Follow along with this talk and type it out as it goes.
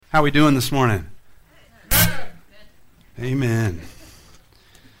How are we doing this morning? Amen.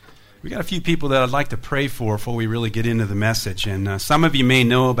 We got a few people that I'd like to pray for before we really get into the message. And some of you may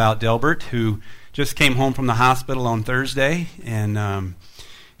know about Delbert, who just came home from the hospital on Thursday. And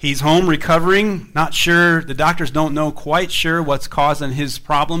he's home recovering. Not sure, the doctors don't know quite sure what's causing his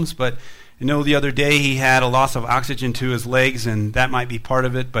problems, but you know, the other day he had a loss of oxygen to his legs, and that might be part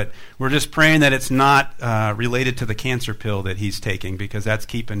of it. But we're just praying that it's not related to the cancer pill that he's taking, because that's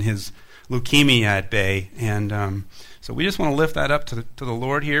keeping his leukemia at bay. And so we just want to lift that up to the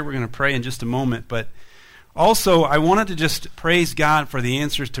Lord here. We're going to pray in just a moment. But also, I wanted to just praise God for the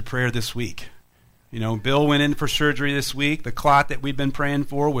answers to prayer this week. You know, Bill went in for surgery this week. The clot that we've been praying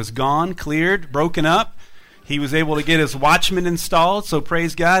for was gone, cleared, broken up. He was able to get his Watchman installed, so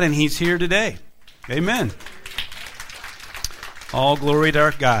praise God, and he's here today. Amen. All glory to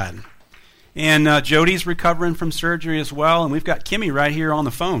our God. And Jody's recovering from surgery as well, and we've got Kimmy right here on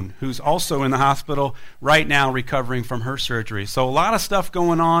the phone, who's also in the hospital right now recovering from her surgery. So a lot of stuff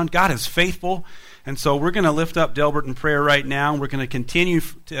going on. God is faithful, and so we're going to lift up Delbert in prayer right now. We're going to continue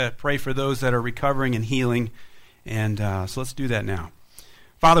to pray for those that are recovering and healing, and so let's do that now.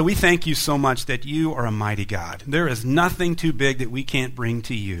 Father, we thank you so much that you are a mighty God. There is nothing too big that we can't bring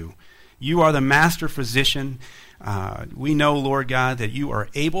to you. You are the master physician. We know, Lord God, that you are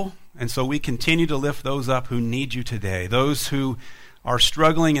able, and so we continue to lift those up who need you today, those who are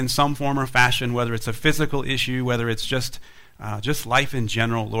struggling in some form or fashion, whether it's a physical issue, whether it's just life in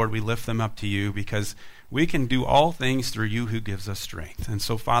general. Lord, we lift them up to you because we can do all things through you who gives us strength. And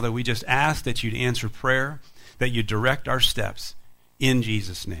so, Father, we just ask that you'd answer prayer, that you direct our steps. In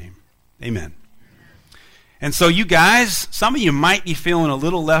Jesus' name, amen. And so you guys, some of you might be feeling a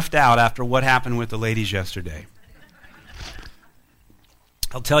little left out after what happened with the ladies yesterday.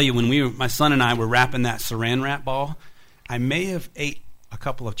 I'll tell you, when my son and I were wrapping that saran wrap ball, I may have ate a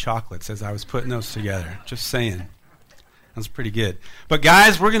couple of chocolates as I was putting those together. Just saying. That's pretty good. But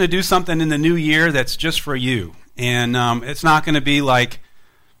guys, we're going to do something in the new year that's just for you. And it's not going to be like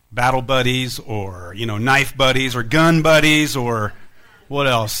battle buddies or, knife buddies or gun buddies or what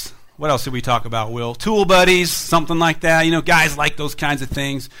else? What else did we talk about, Will? Tool buddies, something like that. Guys like those kinds of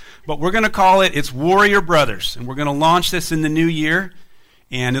things. But we're going to call it's Warrior Brothers. And we're going to launch this in the new year.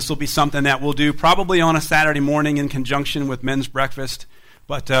 And this will be something that we'll do probably on a Saturday morning in conjunction with men's breakfast.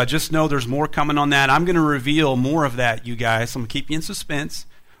 But just know there's more coming on that. I'm going to reveal more of that, you guys. I'm going to keep you in suspense.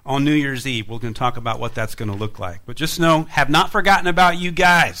 On New Year's Eve, we're going to talk about what that's going to look like. But just know, have not forgotten about you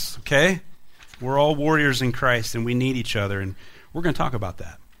guys, okay? We're all warriors in Christ, and we need each other. And we're going to talk about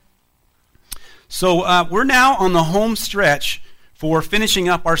that. So we're now on the home stretch for finishing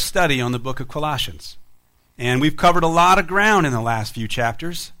up our study on the book of Colossians. And we've covered a lot of ground in the last few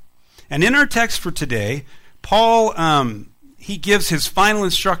chapters. And in our text for today, Paul, he gives his final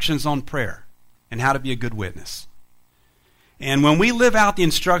instructions on prayer and how to be a good witness. And when we live out the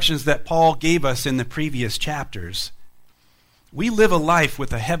instructions that Paul gave us in the previous chapters, we live a life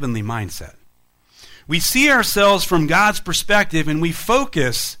with a heavenly mindset. We see ourselves from God's perspective, and we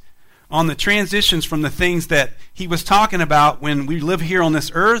focus on the transitions from the things that he was talking about when we live here on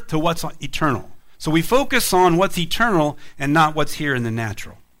this earth to what's eternal. So we focus on what's eternal and not what's here in the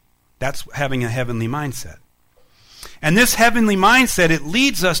natural. That's having a heavenly mindset. And this heavenly mindset, it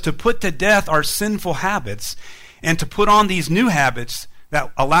leads us to put to death our sinful habits and to put on these new habits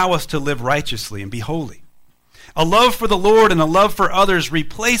that allow us to live righteously and be holy. A love for the Lord and a love for others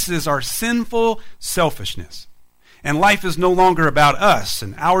replaces our sinful selfishness. And life is no longer about us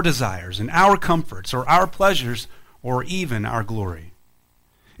and our desires and our comforts or our pleasures or even our glory.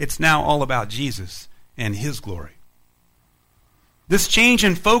 It's now all about Jesus and his glory. This change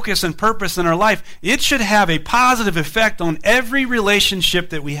in focus and purpose in our life, it should have a positive effect on every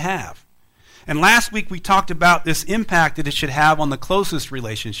relationship that we have. And last week we talked about this impact that it should have on the closest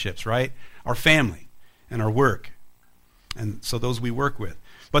relationships, right? Our family and our work, and so those we work with.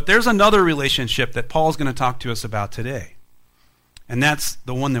 But there's another relationship that Paul's going to talk to us about today, and that's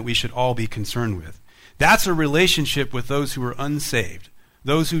the one that we should all be concerned with. That's a relationship with those who are unsaved,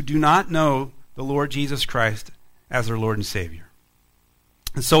 those who do not know the Lord Jesus Christ as their Lord and Savior.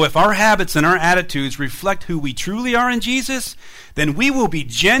 And so if our habits and our attitudes reflect who we truly are in Jesus, then we will be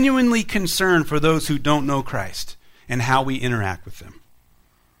genuinely concerned for those who don't know Christ and how we interact with them.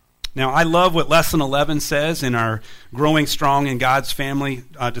 Now, I love what Lesson 11 says in our Growing Strong in God's Family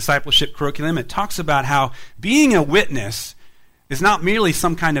discipleship curriculum. It talks about how being a witness is not merely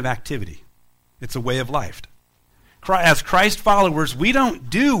some kind of activity. It's a way of life. As Christ followers, we don't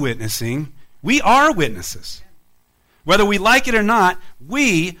do witnessing. We are witnesses. Whether we like it or not,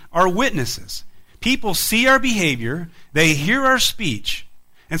 we are witnesses. People see our behavior, they hear our speech,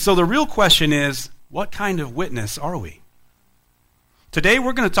 And so the real question is, what kind of witness are we? Today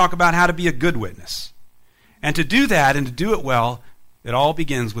we're going to talk about how to be a good witness. And to do that and to do it well, it all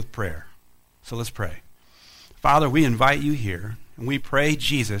begins with prayer. So let's pray. Father, we invite you here, and we pray,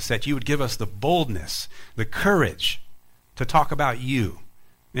 Jesus, that you would give us the boldness, the courage to talk about you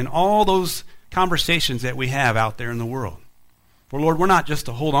in all those conversations that we have out there in the world. For Lord, we're not just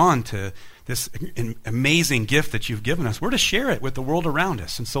to hold on to this amazing gift that you've given us. We're to share it with the world around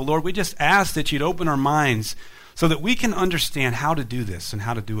us. And so, Lord, we just ask that you'd open our minds so that we can understand how to do this and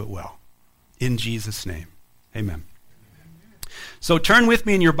how to do it well. In Jesus' name, amen. So turn with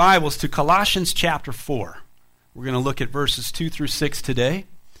me in your Bibles to Colossians chapter 4. We're going to look at verses 2 through 6 today.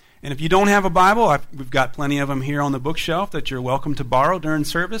 And if you don't have a Bible, we've got plenty of them here on the bookshelf that you're welcome to borrow during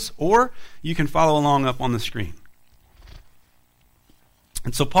service, or you can follow along up on the screen.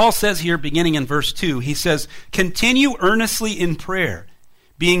 And so Paul says here, beginning in verse 2, he says, "Continue earnestly in prayer,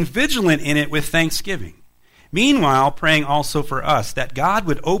 being vigilant in it with thanksgiving. Meanwhile, praying also for us, that God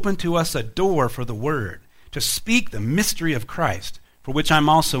would open to us a door for the word, to speak the mystery of Christ, for which I'm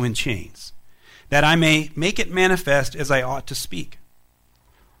also in chains, that I may make it manifest as I ought to speak.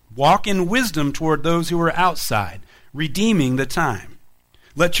 Walk in wisdom toward those who are outside, redeeming the time.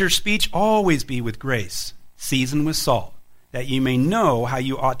 Let your speech always be with grace, seasoned with salt, that you may know how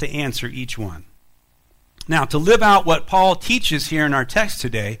you ought to answer each one." Now, to live out what Paul teaches here in our text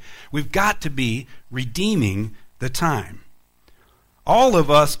today, we've got to be redeeming the time. All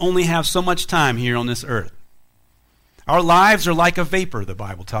of us only have so much time here on this earth. Our lives are like a vapor, the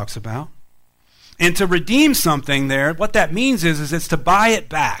Bible talks about. And to redeem something there, what that means is it's to buy it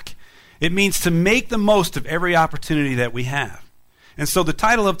back. It means to make the most of every opportunity that we have. And so the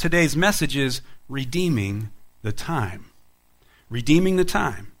title of today's message is Redeeming the Time. Redeeming the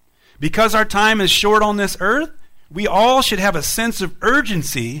time. Because our time is short on this earth, we all should have a sense of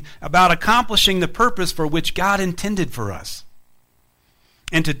urgency about accomplishing the purpose for which God intended for us.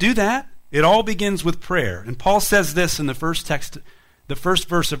 And to do that, it all begins with prayer. And Paul says this in the first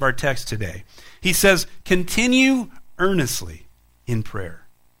verse of our text today. He says, "Continue earnestly in prayer,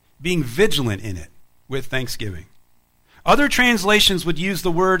 being vigilant in it with thanksgiving." Other translations would use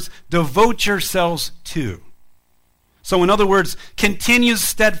the words, "devote yourselves to." So in other words, continue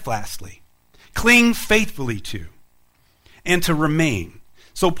steadfastly, cling faithfully to, and to remain.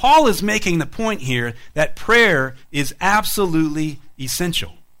 So Paul is making the point here that prayer is absolutely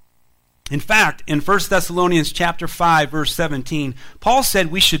essential. In fact, in 1 Thessalonians chapter 5, verse 17, Paul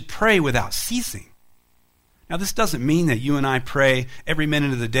said we should pray without ceasing. Now, this doesn't mean that you and I pray every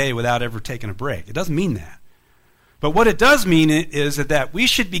minute of the day without ever taking a break. It doesn't mean that. But what it does mean is that we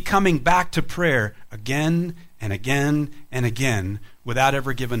should be coming back to prayer again and again and again without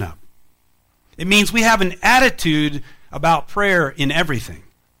ever giving up. It means we have an attitude about prayer in everything.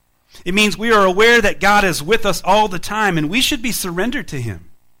 It means we are aware that God is with us all the time, and we should be surrendered to him.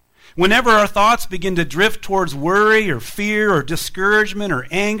 Whenever our thoughts begin to drift towards worry or fear or discouragement or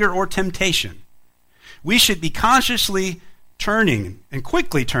anger or temptation, we should be consciously turning and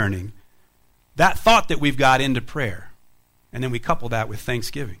quickly turning that thought that we've got into prayer. And then we couple that with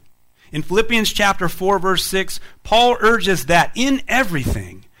thanksgiving. In Philippians chapter 4, verse 6, Paul urges that in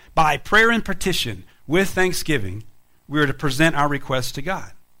everything, by prayer and petition, with thanksgiving, we are to present our requests to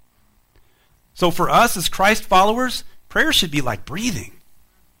God. So for us as Christ followers, prayer should be like breathing.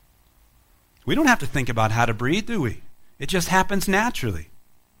 We don't have to think about how to breathe, do we? It just happens naturally.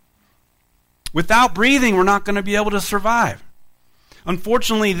 Without breathing, we're not going to be able to survive.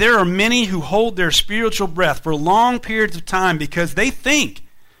 Unfortunately, there are many who hold their spiritual breath for long periods of time because they think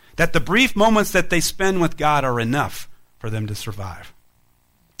that the brief moments that they spend with God are enough for them to survive.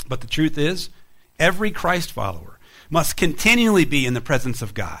 But the truth is, every Christ follower must continually be in the presence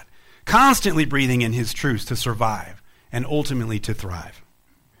of God, constantly breathing in his truths to survive and ultimately to thrive.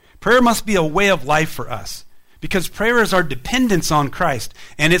 Prayer must be a way of life for us because prayer is our dependence on Christ,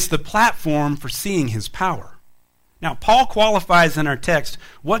 and it's the platform for seeing his power. Now, Paul qualifies in our text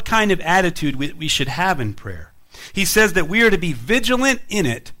what kind of attitude we should have in prayer. He says that we are to be vigilant in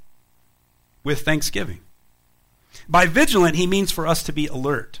it with thanksgiving. By vigilant, he means for us to be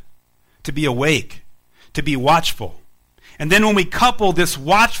alert, to be awake, to be watchful. And then when we couple this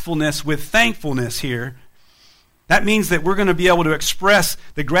watchfulness with thankfulness here, that means that we're going to be able to express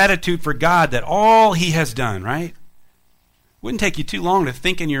the gratitude for God that all he has done, right? Wouldn't take you too long to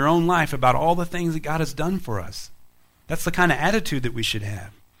think in your own life about all the things that God has done for us. That's the kind of attitude that we should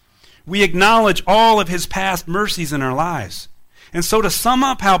have. We acknowledge all of his past mercies in our lives. And so to sum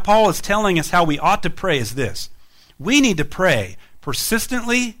up how Paul is telling us how we ought to pray is this. We need to pray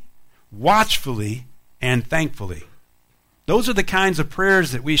persistently, watchfully, and thankfully. Those are the kinds of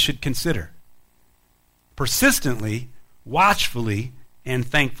prayers that we should consider. Persistently, watchfully, and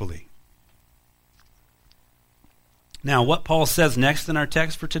thankfully. Now, what Paul says next in our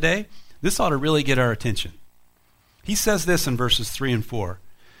text for today, this ought to really get our attention. He says this in verses 3 and 4.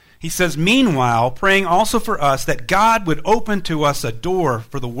 He says, "Meanwhile, praying also for us that God would open to us a door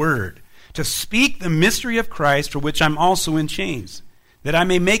for the word, to speak the mystery of Christ, for which I'm also in chains, that I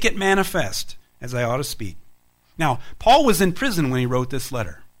may make it manifest, as I ought to speak." Now, Paul was in prison when he wrote this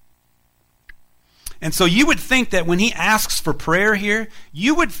letter. And so you would think that when he asks for prayer here,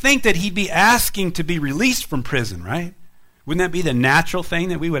 you would think that he'd be asking to be released from prison, right? Wouldn't that be the natural thing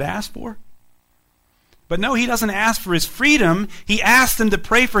that we would ask for? But no, he doesn't ask for his freedom. He asks them to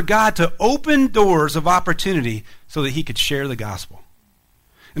pray for God to open doors of opportunity so that he could share the gospel.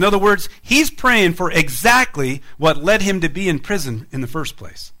 In other words, he's praying for exactly what led him to be in prison in the first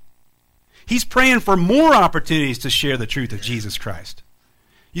place. He's praying for more opportunities to share the truth of Jesus Christ.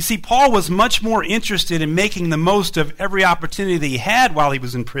 You see, Paul was much more interested in making the most of every opportunity that he had while he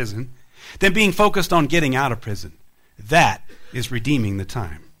was in prison than being focused on getting out of prison. That is redeeming the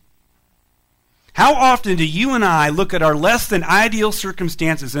time. How often do you and I look at our less than ideal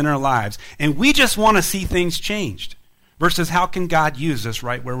circumstances in our lives and we just want to see things changed versus how can God use us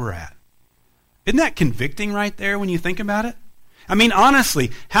right where we're at? Isn't that convicting right there when you think about it? I mean,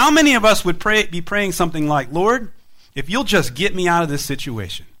 honestly, how many of us would be praying something like, "Lord, if you'll just get me out of this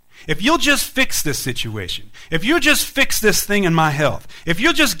situation, if you'll just fix this situation, if you'll just fix this thing in my health, if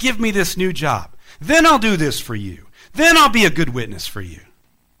you'll just give me this new job, then I'll do this for you. Then I'll be a good witness for you."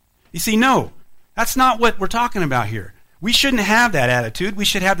 You see, no, that's not what we're talking about here. We shouldn't have that attitude. We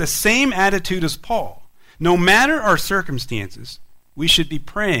should have the same attitude as Paul. No matter our circumstances, we should be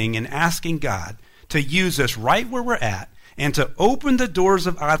praying and asking God to use us right where we're at and to open the doors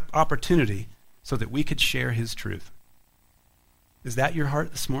of opportunity so that we could share his truth. Is that your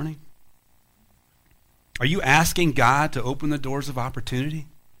heart this morning? Are you asking God to open the doors of opportunity?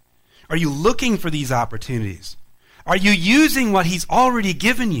 Are you looking for these opportunities? Are you using what he's already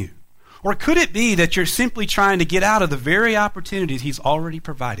given you? Or could it be that you're simply trying to get out of the very opportunities he's already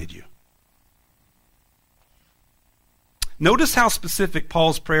provided you? Notice how specific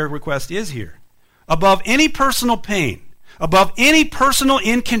Paul's prayer request is here. Above any personal pain, above any personal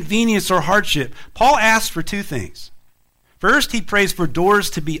inconvenience or hardship, Paul asks for two things. First, he prays for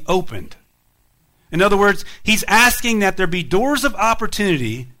doors to be opened. In other words, he's asking that there be doors of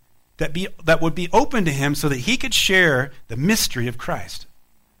opportunity that would be open to him so that he could share the mystery of Christ.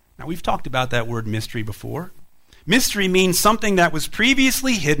 Now, we've talked about that word mystery before. Mystery means something that was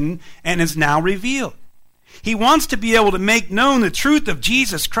previously hidden and is now revealed. He wants to be able to make known the truth of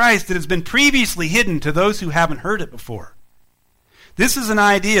Jesus Christ that has been previously hidden to those who haven't heard it before. This is an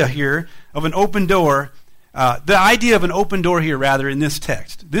idea here of an open door. The idea of an open door here, rather, in this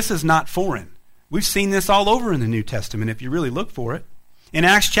text. This is not foreign. We've seen this all over in the New Testament if you really look for it. In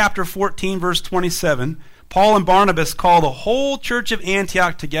Acts chapter 14, verse 27, Paul and Barnabas call the whole church of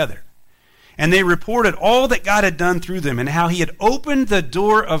Antioch together. And they reported all that God had done through them and how he had opened the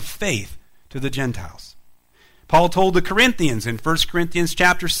door of faith to the Gentiles. Paul told the Corinthians in 1 Corinthians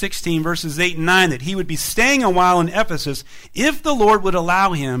chapter 16, verses 8 and 9, that he would be staying a while in Ephesus if the Lord would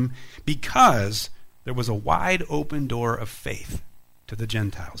allow him, because there was a wide open door of faith to the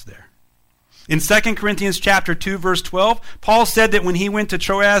Gentiles there. In 2 Corinthians chapter 2, verse 12, Paul said that when he went to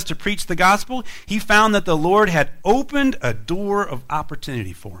Troas to preach the gospel, he found that the Lord had opened a door of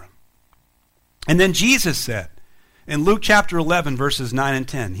opportunity for him. And then Jesus said, in Luke chapter 11, verses 9 and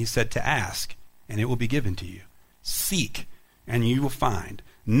 10, he said to ask, and it will be given to you. Seek, and you will find.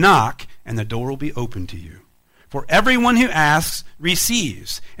 Knock, and the door will be opened to you. For everyone who asks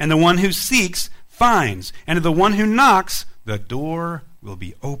receives, and the one who seeks finds, and to the one who knocks, the door will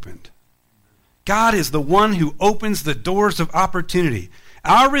be opened. God is the one who opens the doors of opportunity.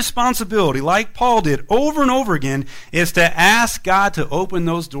 Our responsibility, like Paul did over and over again, is to ask God to open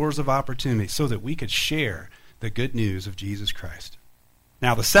those doors of opportunity so that we could share the good news of Jesus Christ.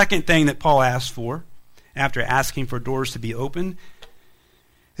 Now, the second thing that Paul asks for, after asking for doors to be opened,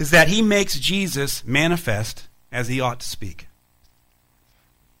 is that he makes Jesus manifest as he ought to speak.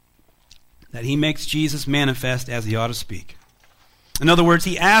 That he makes Jesus manifest as he ought to speak. In other words,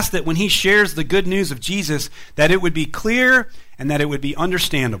 he asks that when he shares the good news of Jesus, that it would be clear and that it would be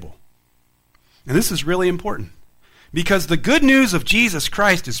understandable. And this is really important, because the good news of Jesus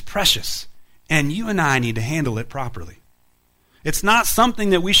Christ is precious, and you and I need to handle it properly. It's not something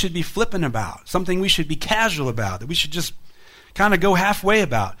that we should be flippant about, something we should be casual about, that we should just kind of go halfway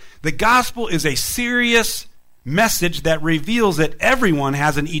about. The gospel is a serious message that reveals that everyone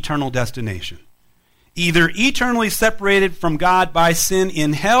has an eternal destination. either eternally separated from God by sin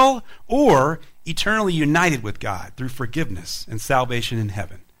in hell or eternally united with God through forgiveness and salvation in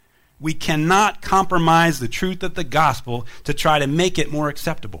heaven. We cannot compromise the truth of the gospel to try to make it more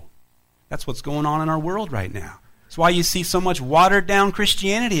acceptable. That's what's going on in our world right now. That's why you see so much watered down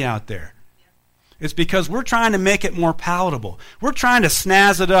Christianity out there. It's because we're trying to make it more palatable. We're trying to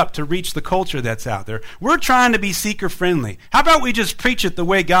snazz it up to reach the culture that's out there. We're trying to be seeker friendly. How about we just preach it the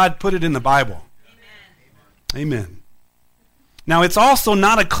way God put it in the Bible? Amen. Now, it's also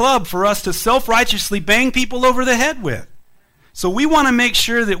not a club for us to self-righteously bang people over the head with. So we want to make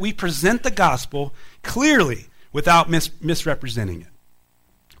sure that we present the gospel clearly without misrepresenting it.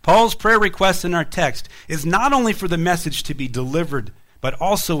 Paul's prayer request in our text is not only for the message to be delivered, but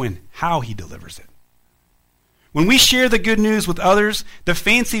also in how he delivers it. When we share the good news with others, the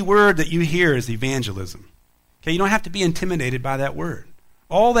fancy word that you hear is evangelism. Okay, you don't have to be intimidated by that word.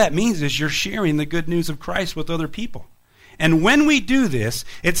 All that means is you're sharing the good news of Christ with other people. And when we do this,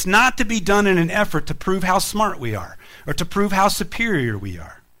 it's not to be done in an effort to prove how smart we are or to prove how superior we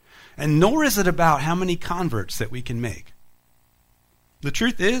are. And nor is it about how many converts that we can make. The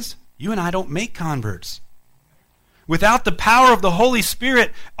truth is, you and I don't make converts. Without the power of the Holy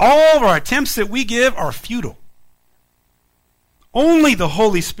Spirit, all of our attempts that we give are futile. Only the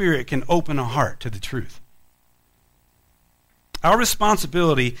Holy Spirit can open a heart to the truth. Our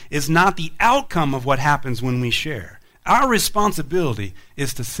responsibility is not the outcome of what happens when we share. Our responsibility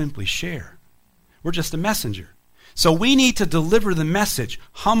is to simply share. We're just a messenger. So we need to deliver the message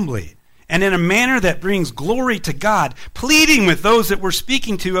humbly and in a manner that brings glory to God, pleading with those that we're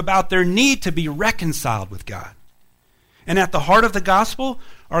speaking to about their need to be reconciled with God. And at the heart of the gospel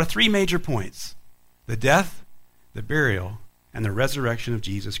are three major points: the death, the burial, and the resurrection of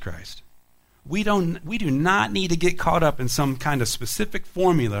Jesus Christ. We do not need to get caught up in some kind of specific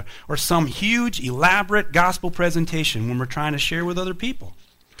formula or some huge, elaborate gospel presentation when we're trying to share with other people.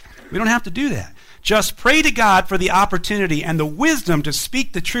 We don't have to do that. Just pray to God for the opportunity and the wisdom to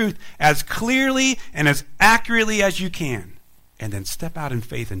speak the truth as clearly and as accurately as you can, and then step out in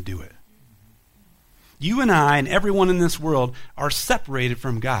faith and do it. You and I and everyone in this world are separated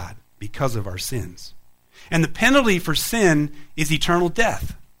from God because of our sins. And the penalty for sin is eternal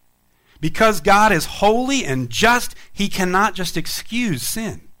death. Because God is holy and just, he cannot just excuse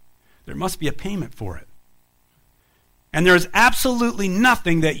sin. There must be a payment for it. And there is absolutely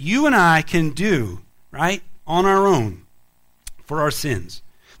nothing that you and I can do, right, on our own for our sins.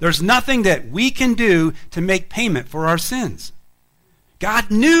 There's nothing that we can do to make payment for our sins.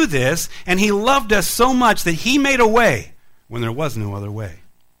 God knew this, and he loved us so much that he made a way when there was no other way.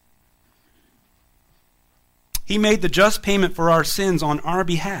 He made the just payment for our sins on our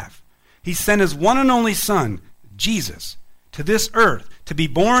behalf. He sent his one and only Son, Jesus, to this earth to be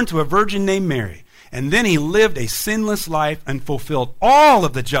born to a virgin named Mary. And then he lived a sinless life and fulfilled all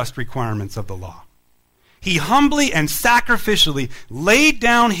of the just requirements of the law. He humbly and sacrificially laid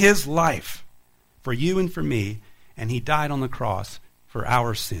down his life for you and for me, and he died on the cross for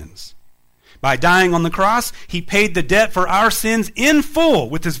our sins. By dying on the cross, he paid the debt for our sins in full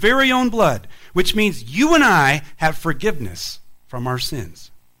with his very own blood, which means you and I have forgiveness from our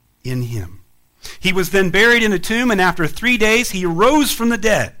sins in him. He was then buried in a tomb, and after 3 days he rose from the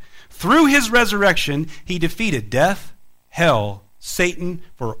dead. Through his resurrection, he defeated death, hell, Satan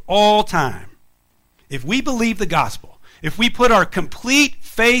for all time. If we believe the gospel, if we put our complete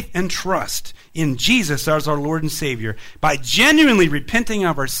faith and trust in Jesus as our Lord and Savior, by genuinely repenting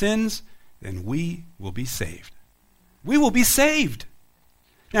of our sins, then we will be saved. We will be saved.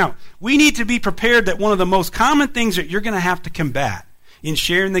 Now, we need to be prepared that one of the most common things that you're going to have to combat in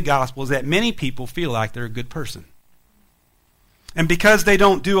sharing the gospel is that many people feel like they're a good person. And because they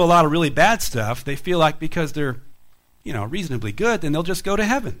don't do a lot of really bad stuff, they feel like because they're, reasonably good, then they'll just go to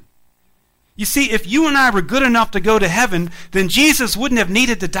heaven. You see, if you and I were good enough to go to heaven, then Jesus wouldn't have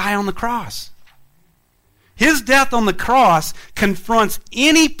needed to die on the cross. His death on the cross confronts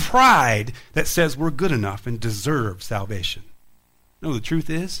any pride that says we're good enough and deserve salvation. No, the truth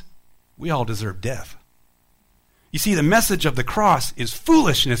is, we all deserve death. You see, the message of the cross is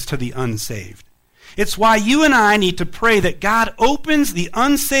foolishness to the unsaved. It's why you and I need to pray that God opens the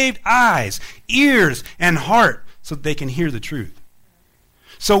unsaved eyes, ears, and heart so that they can hear the truth.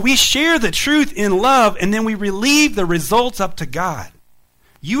 So we share the truth in love, and then we relieve the results up to God.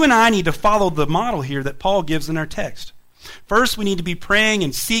 You and I need to follow the model here that Paul gives in our text. First, we need to be praying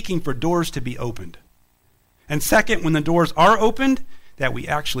and seeking for doors to be opened. And second, when the doors are opened, that we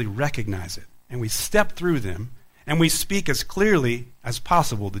actually recognize it, and we step through them, and we speak as clearly as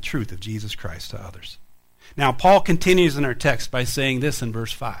possible the truth of Jesus Christ to others. Now, Paul continues in our text by saying this in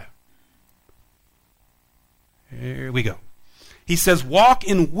verse 5. Here we go. He says, walk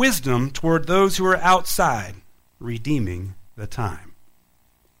in wisdom toward those who are outside, redeeming the time.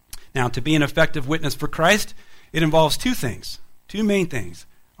 Now, to be an effective witness for Christ, it involves two main things,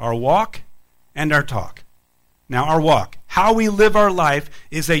 our walk and our talk. Now, our walk, how we live our life,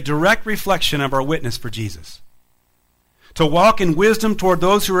 is a direct reflection of our witness for Jesus. To walk in wisdom toward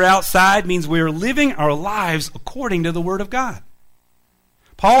those who are outside means we are living our lives according to the Word of God.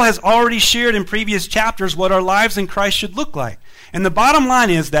 Paul has already shared in previous chapters what our lives in Christ should look like. And the bottom line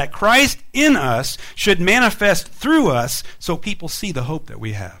is that Christ in us should manifest through us so people see the hope that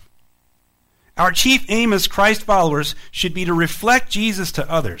we have. Our chief aim as Christ followers should be to reflect Jesus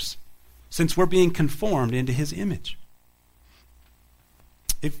to others, since we're being conformed into his image.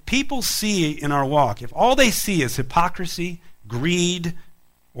 If people see in our walk, if all they see is hypocrisy, greed,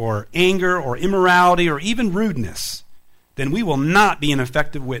 or anger, or immorality, or even rudeness, then we will not be an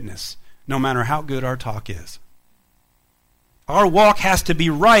effective witness, no matter how good our talk is. Our walk has to be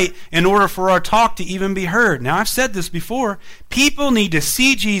right in order for our talk to even be heard. Now, I've said this before. People need to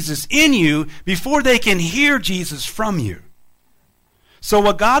see Jesus in you before they can hear Jesus from you. So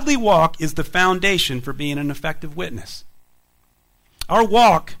a godly walk is the foundation for being an effective witness. Our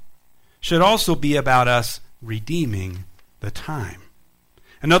walk should also be about us redeeming the time.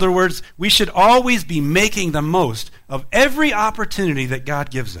 In other words, we should always be making the most of every opportunity that God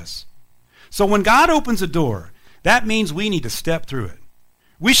gives us. So when God opens a door, that means we need to step through it.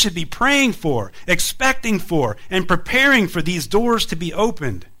 We should be praying for, expecting for, and preparing for these doors to be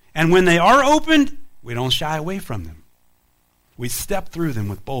opened. And when they are opened, we don't shy away from them. We step through them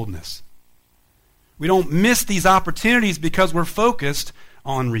with boldness. We don't miss these opportunities because we're focused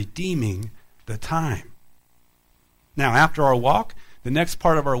on redeeming the time. Now, after our walk, the next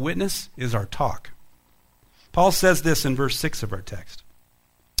part of our witness is our talk. Paul says this in verse 6 of our text.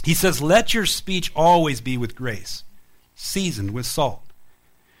 He says, let your speech always be with grace, seasoned with salt,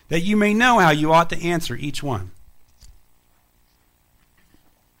 that you may know how you ought to answer each one.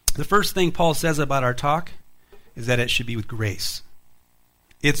 The first thing Paul says about our talk is that it should be with grace.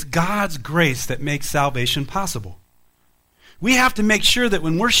 It's God's grace that makes salvation possible. We have to make sure that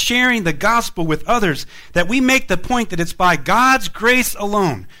when we're sharing the gospel with others, that we make the point that it's by God's grace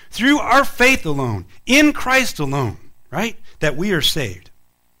alone, through our faith alone, in Christ alone, right, that we are saved.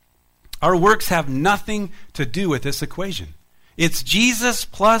 Our works have nothing to do with this equation. It's Jesus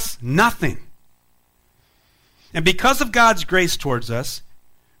plus nothing. And because of God's grace towards us,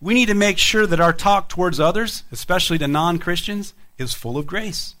 we need to make sure that our talk towards others, especially to non-Christians, is full of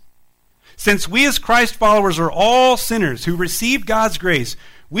grace. Since we as Christ followers are all sinners who received God's grace,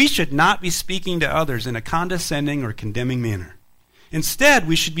 we should not be speaking to others in a condescending or condemning manner. Instead,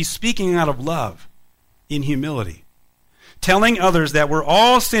 we should be speaking out of love, in humility, telling others that we're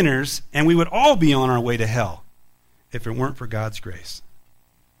all sinners and we would all be on our way to hell if it weren't for God's grace.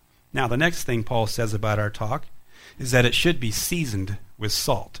 Now, the next thing Paul says about our talk is that it should be seasoned with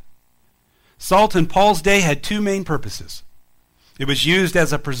salt. Salt in Paul's day had two main purposes. It was used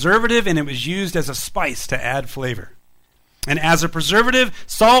as a preservative and it was used as a spice to add flavor. And as a preservative,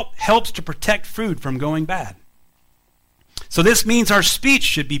 salt helps to protect food from going bad. So this means our speech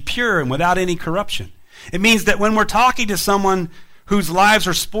should be pure and without any corruption. It means that when we're talking to someone whose lives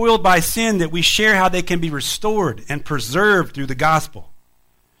are spoiled by sin, that we share how they can be restored and preserved through the gospel.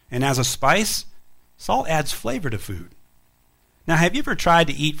 And as a spice, salt adds flavor to food. Now, have you ever tried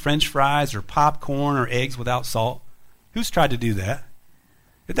to eat French fries or popcorn or eggs without salt? Who's tried to do that?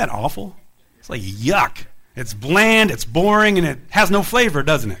 Isn't that awful? It's like yuck. It's bland, it's boring, and it has no flavor,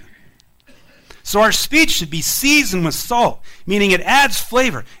 doesn't it? So our speech should be seasoned with salt, meaning it adds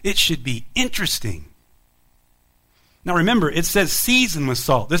flavor. It should be interesting. Now remember, it says seasoned with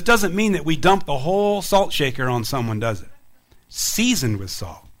salt. This doesn't mean that we dump the whole salt shaker on someone, does it? Seasoned with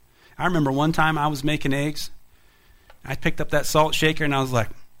salt. I remember one time I was making eggs. I picked up that salt shaker and I was like,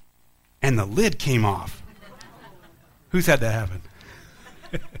 and the lid came off. Who's had that happen?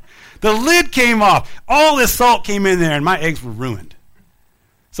 The lid came off. All this salt came in there and my eggs were ruined.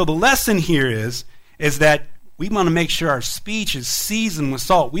 So the lesson here is that we want to make sure our speech is seasoned with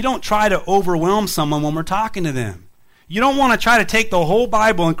salt. We don't try to overwhelm someone when we're talking to them. You don't want to try to take the whole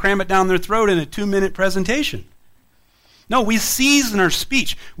Bible and cram it down their throat in a 2-minute presentation. No, we season our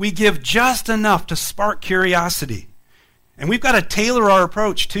speech. We give just enough to spark curiosity. And we've got to tailor our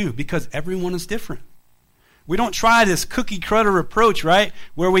approach too, because everyone is different. We don't try this cookie cutter approach, right,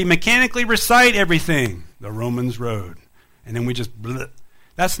 where we mechanically recite everything, the Romans road, and then we just bleh.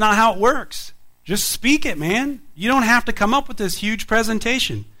 That's not how it works. Just speak it, man. You don't have to come up with this huge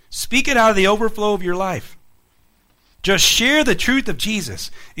presentation. Speak it out of the overflow of your life. Just share the truth of Jesus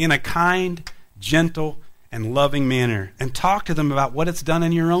in a kind, gentle, and loving manner and talk to them about what it's done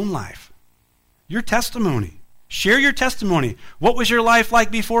in your own life. Your testimony. Share your testimony. What was your life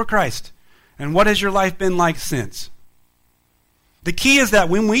like before Christ? And what has your life been like since? The key is that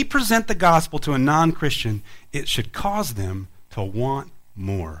when we present the gospel to a non-Christian, it should cause them to want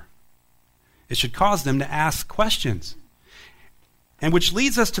more. It should cause them to ask questions. And which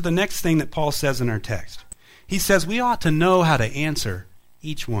leads us to the next thing that Paul says in our text. He says we ought to know how to answer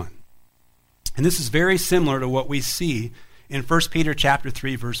each one. And this is very similar to what we see in 1 Peter chapter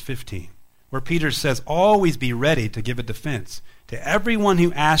 3, verse 15, where Peter says, always be ready to give a defense to everyone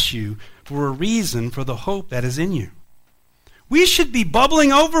who asks you for a reason for the hope that is in you. We should be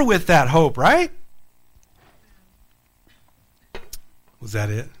bubbling over with that hope, right? Was that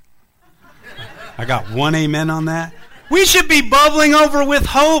it? I got one amen on that. We should be bubbling over with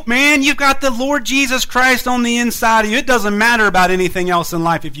hope, man. You've got the Lord Jesus Christ on the inside of you. It doesn't matter about anything else in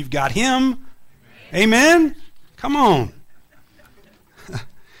life if you've got Him. Amen? Come on.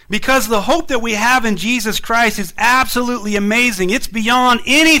 Because the hope that we have in Jesus Christ is absolutely amazing. It's beyond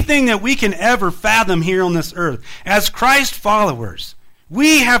anything that we can ever fathom here on this earth. As Christ followers,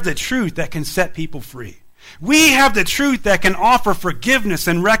 we have the truth that can set people free. We have the truth that can offer forgiveness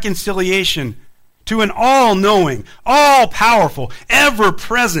and reconciliation to an all-knowing, all-powerful,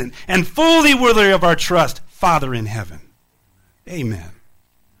 ever-present, and fully worthy of our trust Father in heaven. Amen.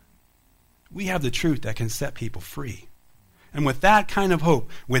 We have the truth that can set people free. And with that kind of hope,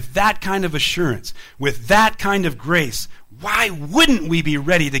 with that kind of assurance, with that kind of grace, why wouldn't we be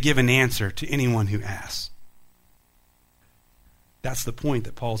ready to give an answer to anyone who asks? That's the point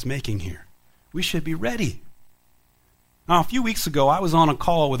that Paul's making here. We should be ready. Now, a few weeks ago, I was on a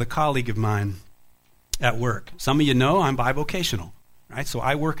call with a colleague of mine at work. Some of you know I'm bivocational, right? So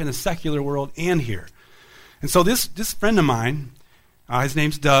I work in the secular world and here. And so this friend of mine, his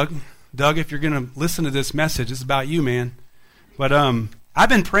name's Doug. Doug, if you're going to listen to this message, it's about you, man. But I've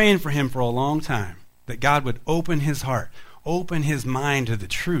been praying for him for a long time, that God would open his heart, open his mind to the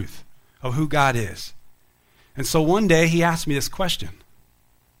truth of who God is. And so one day he asked me this question.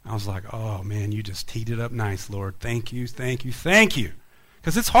 I was like, oh man, you just teed it up nice, Lord. Thank you, thank you, thank you.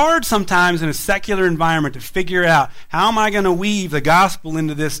 Because it's hard sometimes in a secular environment to figure out, how am I going to weave the gospel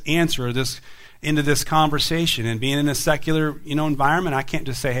into this answer, or into this conversation? And being in a secular, environment, I can't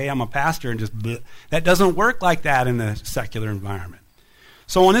just say, hey, I'm a pastor, and just bleh. That doesn't work like that in the secular environment.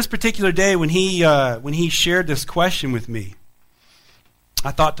 So on this particular day, when he shared this question with me, I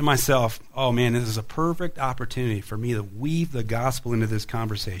thought to myself, oh man, this is a perfect opportunity for me to weave the gospel into this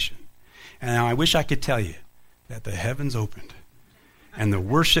conversation. And I wish I could tell you that the heavens opened and the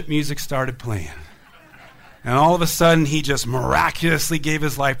worship music started playing. And all of a sudden, he just miraculously gave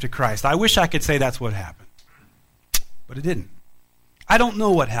his life to Christ. I wish I could say that's what happened. But it didn't. I don't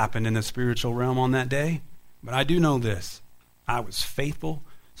know what happened in the spiritual realm on that day, but I do know this. I was faithful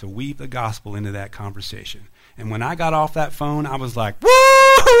to weave the gospel into that conversation. And when I got off that phone, I was like, woo!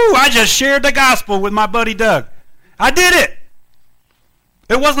 I just shared the gospel with my buddy Doug. I did it.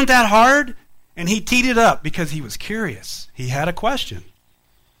 It wasn't that hard. And he teed it up because he was curious. He had a question.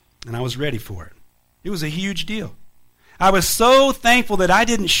 And I was ready for it. It was a huge deal. I was so thankful that I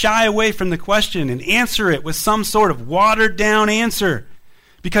didn't shy away from the question and answer it with some sort of watered down answer.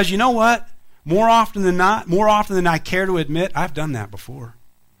 Because you know what? More often than I care to admit, I've done that before.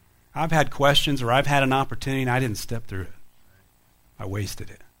 I've had questions, or I've had an opportunity and I didn't step through it. I wasted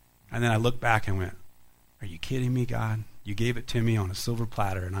it. And then I looked back and went, are you kidding me, God? You gave it to me on a silver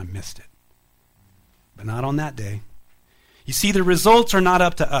platter and I missed it. But not on that day. You see, the results are not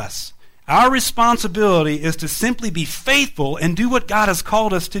up to us. Our responsibility is to simply be faithful and do what God has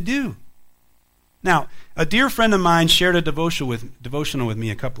called us to do. Now, a dear friend of mine shared a devotional with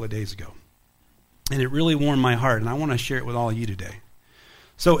me a couple of days ago. And it really warmed my heart, and I want to share it with all of you today.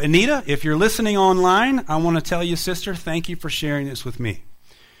 So, Anita, if you're listening online, I want to tell you, sister, thank you for sharing this with me.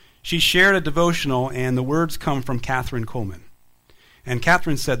 She shared a devotional, and the words come from Catherine Coleman. And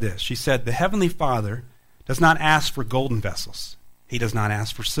Catherine said this. She said, the Heavenly Father does not ask for golden vessels. He does not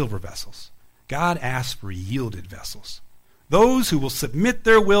ask for silver vessels. God asks for yielded vessels. Those who will submit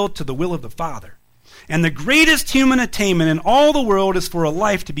their will to the will of the Father. And the greatest human attainment in all the world is for a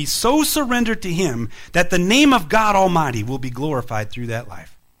life to be so surrendered to Him that the name of God Almighty will be glorified through that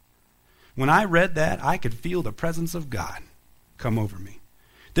life. When I read that, I could feel the presence of God come over me.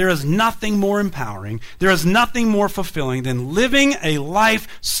 There is nothing more empowering, there is nothing more fulfilling than living a life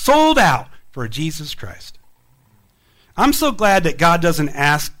sold out for Jesus Christ. I'm so glad that God doesn't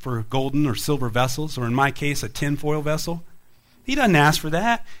ask for golden or silver vessels, or in my case, a tinfoil vessel. He doesn't ask for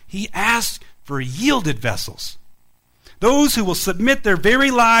that. He asks for yielded vessels. Those who will submit their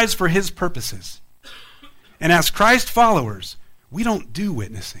very lives for His purposes. And as Christ followers, we don't do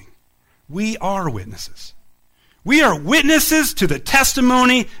witnessing. We are witnesses. We are witnesses to the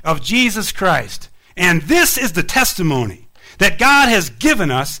testimony of Jesus Christ. And this is the testimony that God has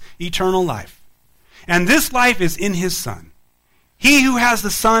given us eternal life. And this life is in his Son. He who has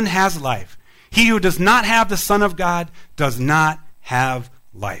the Son has life. He who does not have the Son of God does not have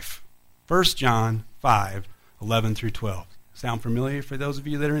life. 1 John 5, 11 through 12. Sound familiar for those of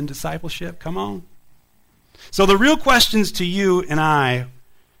you that are in discipleship? Come on. So the real questions to you and I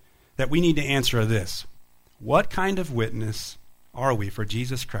that we need to answer are this. What kind of witness are we for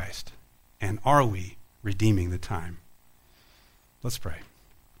Jesus Christ? And are we redeeming the time? Let's pray.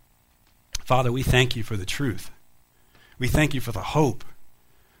 Father, we thank you for the truth. We thank you for the hope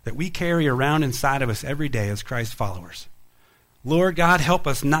that we carry around inside of us every day as Christ followers. Lord God, help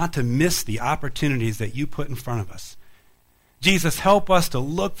us not to miss the opportunities that you put in front of us. Jesus, help us to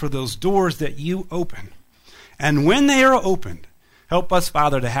look for those doors that you open. And when they are opened, help us,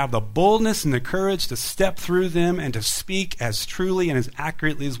 Father, to have the boldness and the courage to step through them and to speak as truly and as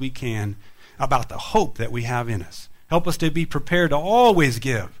accurately as we can about the hope that we have in us. Help us to be prepared to always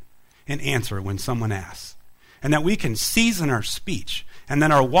give an answer when someone asks. And that we can season our speech, and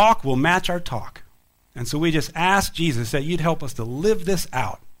then our walk will match our talk. And so we just ask Jesus that you'd help us to live this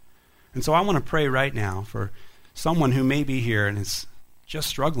out. And so I want to pray right now for someone who may be here and is just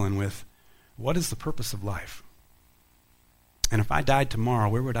struggling with, what is the purpose of life? And if I died tomorrow,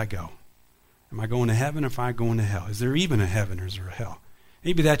 where would I go? Am I going to heaven or am I going to hell? Is there even a heaven or is there a hell?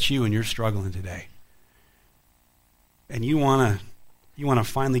 Maybe that's you and you're struggling today. And you want to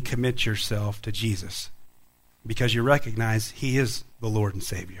finally commit yourself to Jesus because you recognize he is the Lord and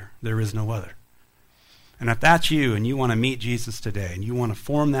Savior. There is no other. And if that's you and you want to meet Jesus today and you want to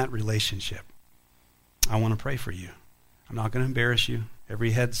form that relationship, I want to pray for you. I'm not going to embarrass you.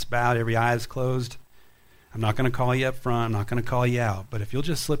 Every head's bowed, every eye is closed. I'm not going to call you up front. I'm not going to call you out. But if you'll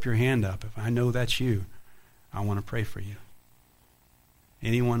just slip your hand up, if I know that's you, I want to pray for you.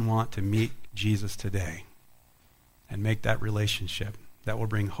 Anyone want to meet Jesus today and make that relationship that will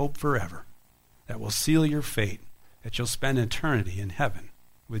bring hope forever, that will seal your fate, that you'll spend eternity in heaven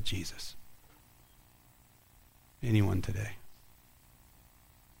with Jesus? Anyone today?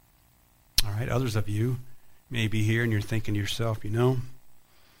 All right, others of you may be here and you're thinking to yourself,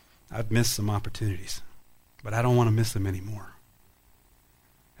 I've missed some opportunities, but I don't want to miss them anymore.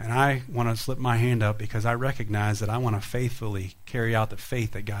 And I want to slip my hand up because I recognize that I want to faithfully carry out the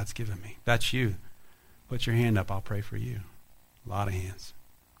faith that God's given me. That's you. Put your hand up. I'll pray for you. A lot of hands.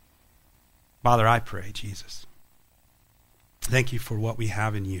 Father, I pray, Jesus. Thank you for what we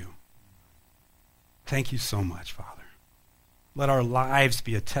have in you. Thank you so much, Father. Let our lives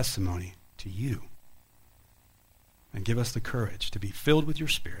be a testimony to you. And give us the courage to be filled with your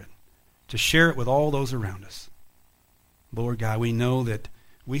Spirit, to share it with all those around us. Lord God, we know that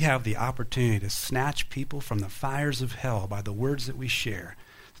we have the opportunity to snatch people from the fires of hell by the words that we share.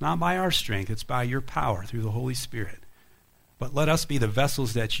 It's not by our strength, it's by your power through the Holy Spirit. But let us be the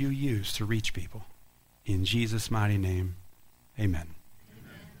vessels that you use to reach people. In Jesus' mighty name, amen.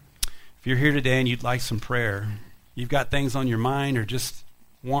 If you're here today and you'd like some prayer, you've got things on your mind or just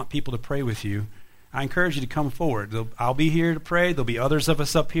want people to pray with you, I encourage you to come forward. I'll be here to pray. There'll be others of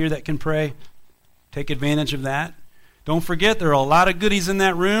us up here that can pray. Take advantage of that. Don't forget, there are a lot of goodies in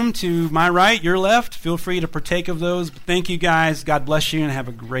that room to my right, your left. Feel free to partake of those. Thank you, guys. God bless you, and have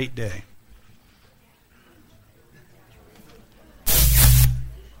a great day.